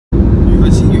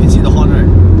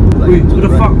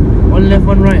left,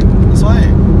 one right. That's why.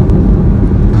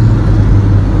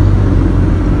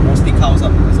 Mostly cows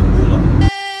up as a rule.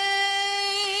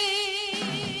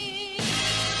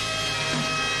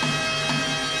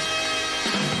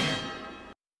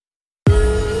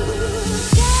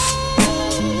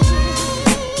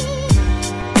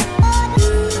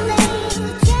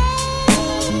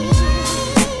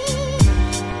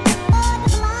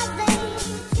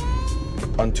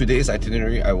 On today's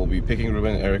itinerary, I will be picking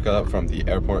Ruben and Erica up from the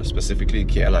airport, specifically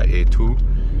KLIA 2.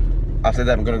 After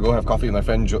that, I'm gonna go have coffee with my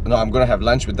friend I'm gonna have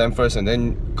lunch with them first and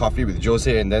then coffee with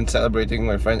Jose, and then celebrating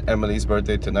my friend Emily's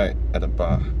birthday tonight at a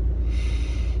bar.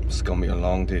 It's gonna be a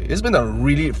long day. It's been a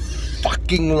really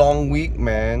fucking long week,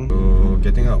 man. So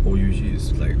getting out OUG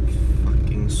is like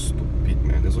fucking stupid,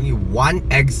 man. There's only one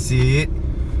exit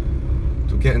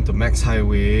to get into Max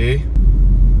Highway.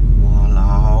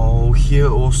 Here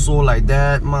also like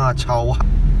that, ma chow. What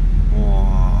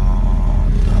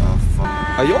the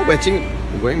fuck? Are you all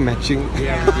wearing matching?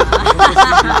 Yeah.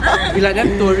 We like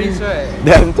them tourists, right?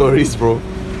 Damn tourists, bro.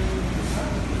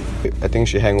 I think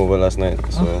she hangover last night,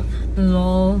 so.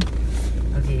 No.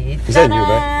 Okay. Is that you,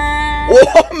 man?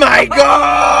 Oh my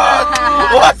god!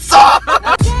 What's up?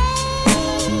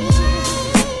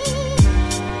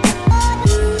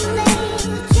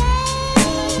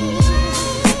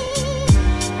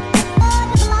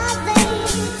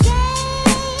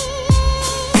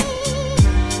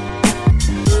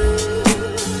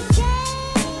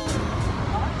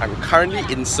 I'm currently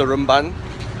in Seremban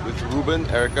with Ruben,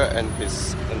 Erica, and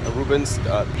Ruben's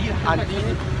auntie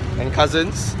and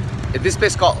cousins. At this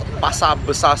place called Pasar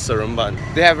Besar Seremban.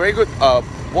 They have very good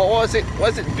what was it?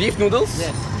 Beef noodles?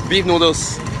 Yes. Beef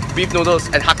noodles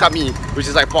and Hakka mee, which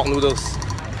is like pork noodles.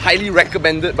 Highly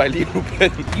recommended by Lee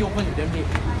Ruben. You open it damn late.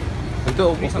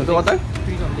 Until what time?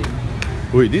 3 something.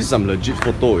 Wait, this is some legit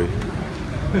photo, eh?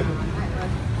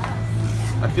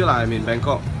 I feel like I'm in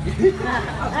Bangkok. You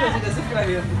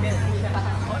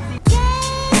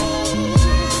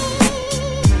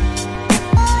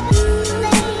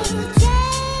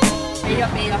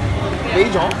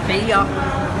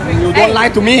don't lie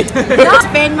to me. Don't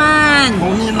spend man.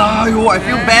 Only lah, yo, I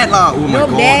feel bad lah. Oh my No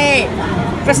god. day.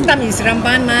 First time in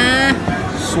Seremban mà.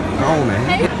 So cow,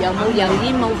 man. Dầu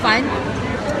với màu phấn.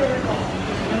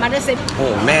 Mother said.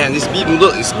 Oh man, this beef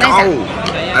noodle is cow.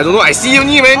 I don't know. I see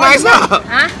only very nice lah.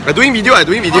 Huh? I'm doing video. Oh,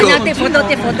 now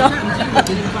take photo.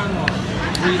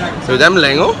 So damn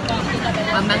leng oh.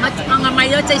 Mà ngon mày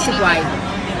đó chơi sự hoài.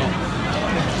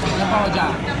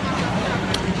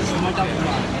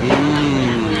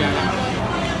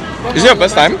 Is it your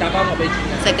first time?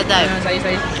 Second time.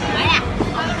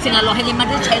 Xin lỗi hay mà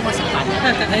đứa chơi mà sự phạt.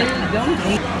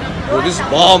 Bro, this is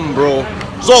bomb, bro.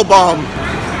 So bomb.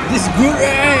 This is good,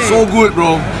 right? So good,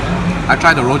 bro. I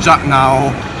tried the rojak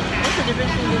now. What's the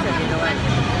difference between this and the other one?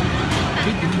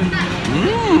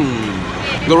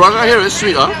 The rojak here is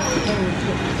sweet, huh?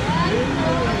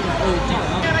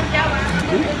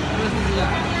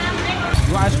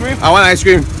 You want ice cream? I want ice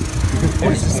cream. Oh,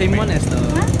 it's the same one as the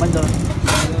bundle.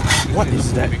 What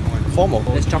is that? Form of?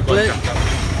 There's chocolate,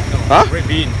 Huh? Red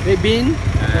bean, red bean,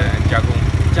 jagung,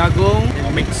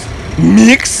 jagung, mix.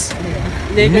 Mix?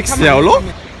 Mix come liao lor.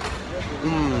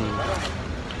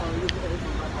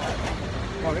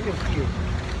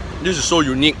 This is so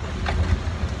unique.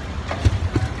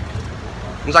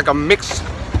 It's like a mix.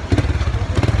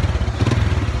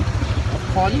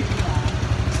 corn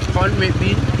red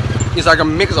bean. It's like a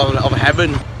mix of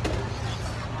heaven.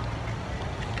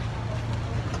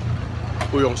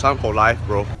 Uyong-san for life,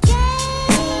 bro.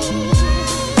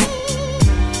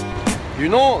 You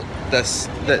know that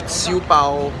Siu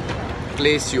Bao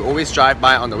place you always drive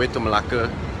by on the way to Malacca,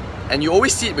 and you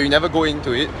always see it but you never go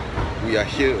into it? We are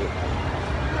here.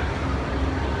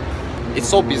 It's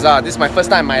so bizarre. This is my first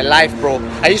time in my life, bro.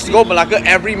 I used to go to Malacca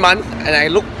every month and I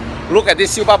look at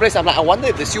this Siu Bao place. I'm like, I wonder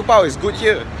if the Siu Bao is good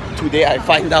here. Today I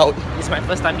find out. It's my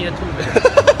first time here too.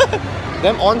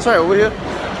 Them ons right over here.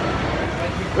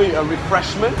 Wait, a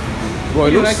refreshment? Bro,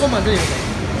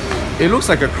 it looks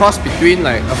like a cross between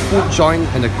like a food joint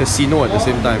and a casino at the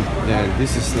same time. Yeah,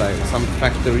 this is like some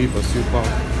factory for Siu Bao.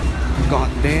 God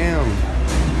damn.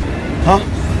 Huh?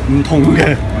 唔同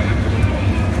嘅。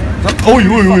Oh,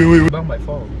 wait. Bang by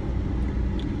 4.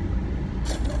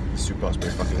 Siu Bao is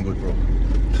pretty fucking good, bro.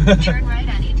 Turn right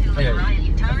on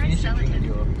Utara, Celeton.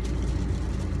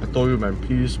 I told you, man,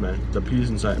 peas, man. The peas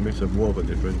inside makes a world of a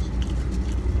difference.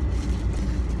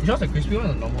 Is yours the crispy one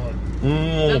or the normal one?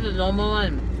 That's the normal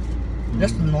one.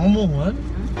 That's the normal one?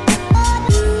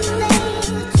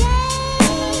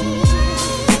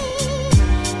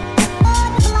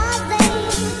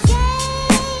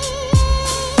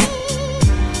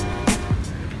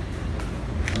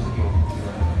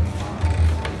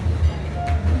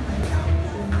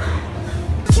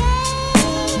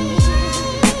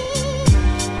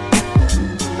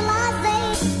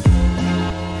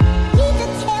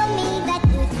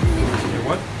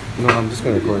 No, I'm just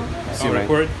gonna record. See you,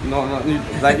 record? No,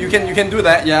 like you can do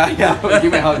that. Yeah.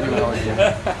 Give me a hug.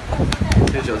 Yeah.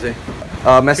 Hey, Jose.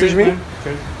 Message me.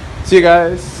 See you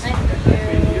guys.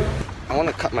 I want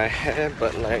to cut my hair,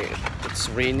 but like it's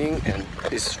raining and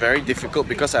it's very difficult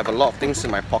because I have a lot of things in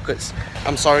my pockets.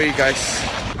 I'm sorry, guys.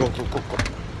 Go.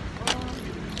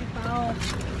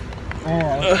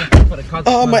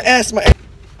 Oh, my ass.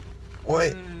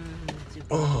 Wait.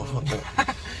 Oh, fuck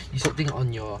that. You something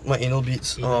on your... My anal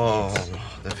beads. Oh,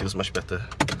 that feels much better.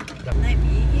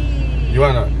 You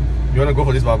You wanna go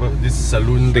for this this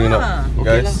saloon thing or not?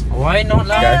 Okay, Guys? why not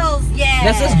lah? Hells, yeah.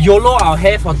 Let's just YOLO our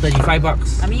hair for 35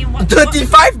 bucks. I mean, what?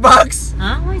 35 bucks?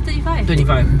 Huh? Why 35?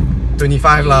 25.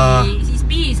 25 lah. It's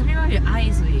big. Something wrong with your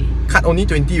eyes, way. Cut only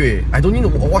 20 way. I don't need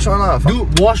to wash one lah. Dude,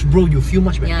 wash bro, you feel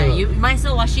much better. Yeah, you might as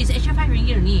well wash it. It's extra 5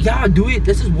 ringgit only. Yeah, do it.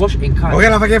 Let's just wash and cut.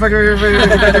 Okay lah, fuck it.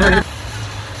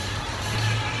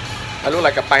 I look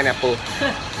like a pineapple.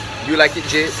 You like it,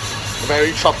 Jade?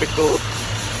 Very tropical.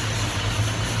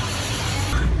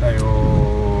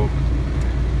 Ayo,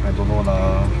 I don't know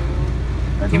lah.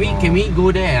 Can we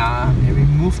go there and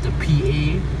remove the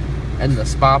PA and the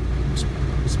spa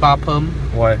perm?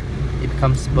 Why? It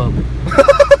becomes sperm.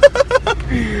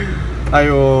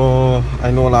 Ayo,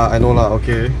 I know lah.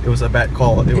 Okay, it was a bad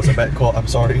call. I'm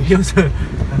sorry. It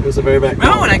was a very bad call.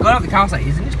 Remember when I got out of the car, I was like,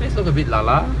 isn't this place look a bit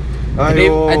lala? I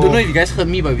don't know if you guys heard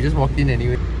me, but we just walked in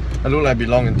anyway. I look like I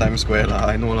belong in Times Square lah.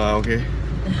 I know lah. Okay,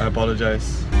 I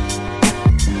apologize.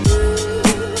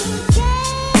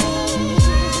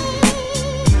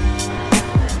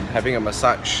 Having a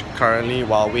massage currently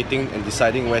while waiting and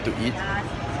deciding where to eat.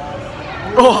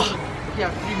 Oh!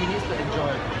 Yeah, 3 minutes to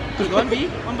enjoy. You want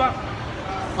B? 1 buck?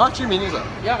 Huh? 3 minutes ah?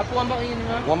 Yeah, I put 1 buck in.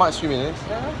 1 buck is 3 minutes?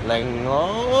 Yeah. Lang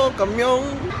oh, kamyong.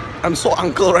 I'm so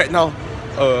uncle right now.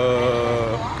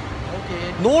 Okay.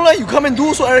 No lah, you come and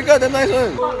do so Erica, damn nice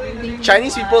one.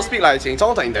 Chinese people speak like 请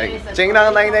冲ting ting, 请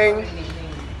当叮叮,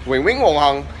 wing wing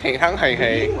wong hang, heng hang heng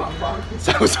heng,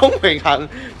 手中永恒，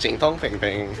情通平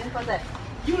平.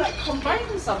 You like combine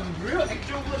some real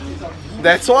actual words with some...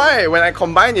 That's why when I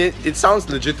combine it, it sounds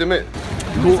legitimate.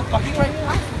 Who? Talking right here.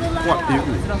 What?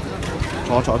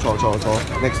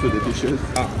 Chaw. Next to the dishes.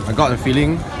 I got a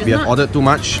feeling we have ordered too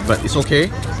much, but it's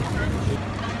okay.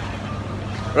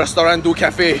 Restaurant do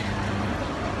cafe.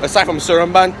 Aside from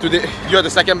Seremban, today you're the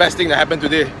second best thing that happened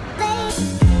today.